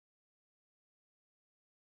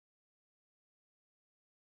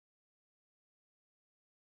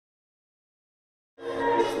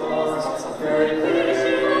Merry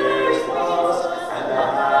Christmas and a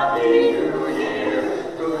Happy New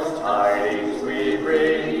Year. Good tidings we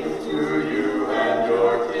bring to you and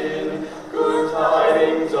your kin. Good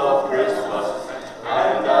tidings of Christmas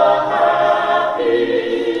and a Happy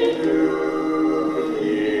New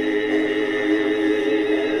Year.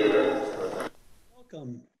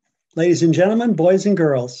 Welcome, ladies and gentlemen, boys and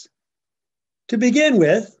girls. To begin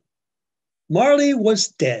with, Marley was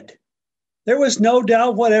dead. There was no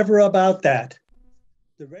doubt whatever about that.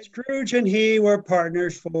 Scrooge and he were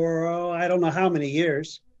partners for, I don't know how many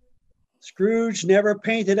years. Scrooge never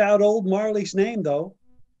painted out old Marley's name, though.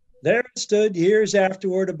 There it stood years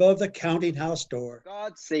afterward above the counting house door.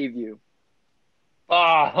 God save you.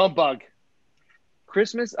 Ah, humbug.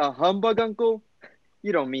 Christmas a humbug, Uncle?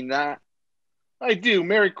 You don't mean that. I do.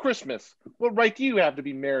 Merry Christmas. What right do you have to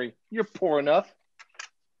be merry? You're poor enough.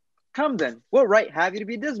 Come then, what right have you to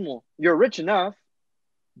be dismal? You're rich enough.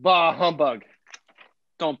 Bah, humbug.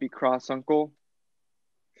 Don't be cross, Uncle.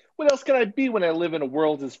 What else can I be when I live in a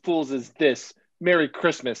world as fools as this? Merry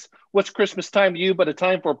Christmas. What's Christmas time to you but a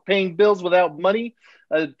time for paying bills without money?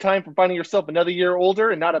 A time for finding yourself another year older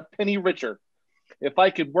and not a penny richer. If I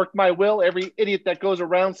could work my will, every idiot that goes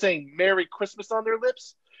around saying Merry Christmas on their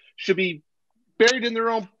lips should be buried in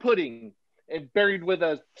their own pudding and buried with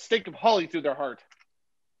a stake of holly through their heart.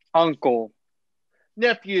 Uncle.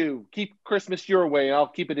 Nephew, keep Christmas your way and I'll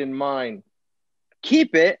keep it in mine.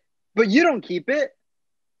 Keep it? But you don't keep it.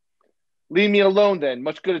 Leave me alone then.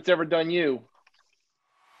 Much good it's ever done you.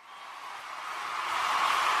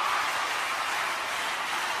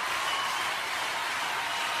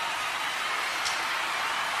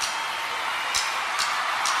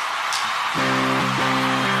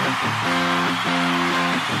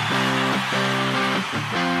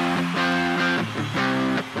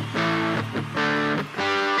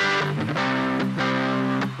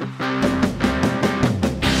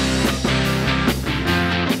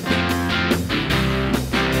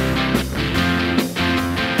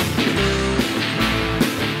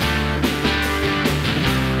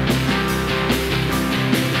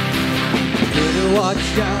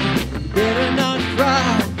 Watch out, better not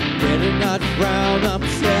cry, better not frown, I'm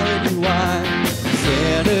telling you why.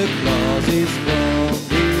 Santa Claus is coming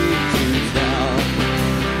to town.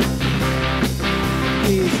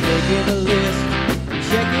 He's making a list,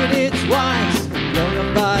 checking it twice, gonna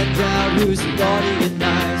find out who's naughty and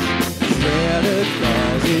nice. Santa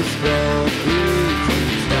Claus is coming to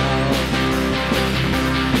town.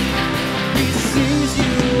 He sees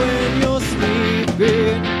you when you're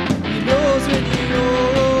sleeping, knows when you go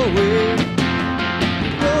away. He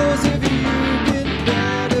knows if you've been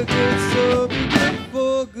bad or good, so be good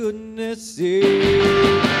for goodness sake.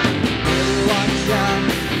 Better watch out,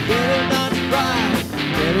 better not cry,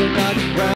 better not cry.